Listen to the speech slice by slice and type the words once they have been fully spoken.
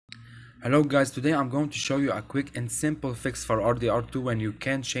Hello guys, today I'm going to show you a quick and simple fix for RDR2 when you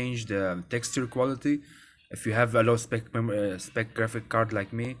can change the texture quality. If you have a low spec graphic card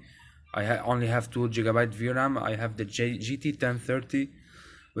like me, I only have 2 GB VRAM. I have the GT1030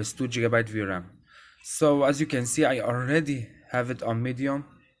 with 2 GB VRAM. So as you can see, I already have it on medium.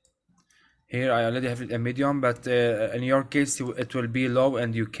 Here I already have it on medium, but in your case it will be low,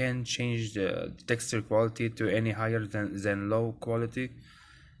 and you can change the texture quality to any higher than low quality,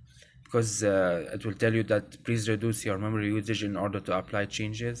 because it will tell you that please reduce your memory usage in order to apply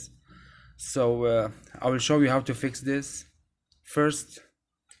changes. So I will show you how to fix this. First,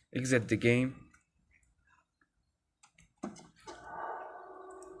 exit the game.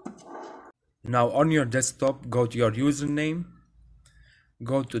 Now on your desktop, go to your username,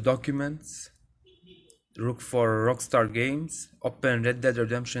 go to documents, look for Rockstar Games, open Red Dead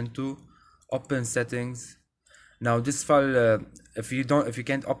Redemption 2, open settings. Now this file, if you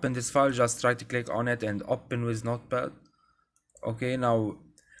can't open this file, just right click on it and open with Notepad. Okay, now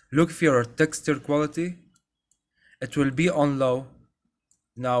look for your texture quality. It will be on low.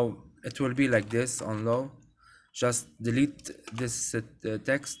 Now it will be like this on low. Just delete this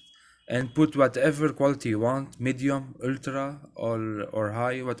text and put whatever quality you want, medium, ultra, or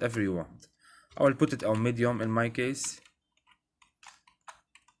high, whatever you want. I will put it on medium in my case.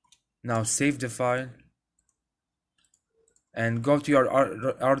 Now save the file and go to your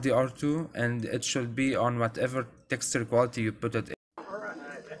RDR2, and it should be on whatever texture quality you put it in.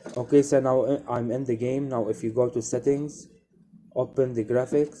 Okay, so now I'm in the game. Now if you go to settings, open the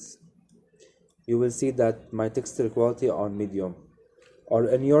graphics, you will see that my texture quality on medium, or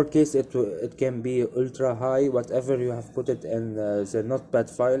in your case it can be ultra high, whatever you have put it in the notepad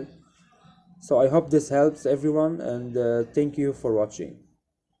file. So I hope this helps everyone, and thank you for watching.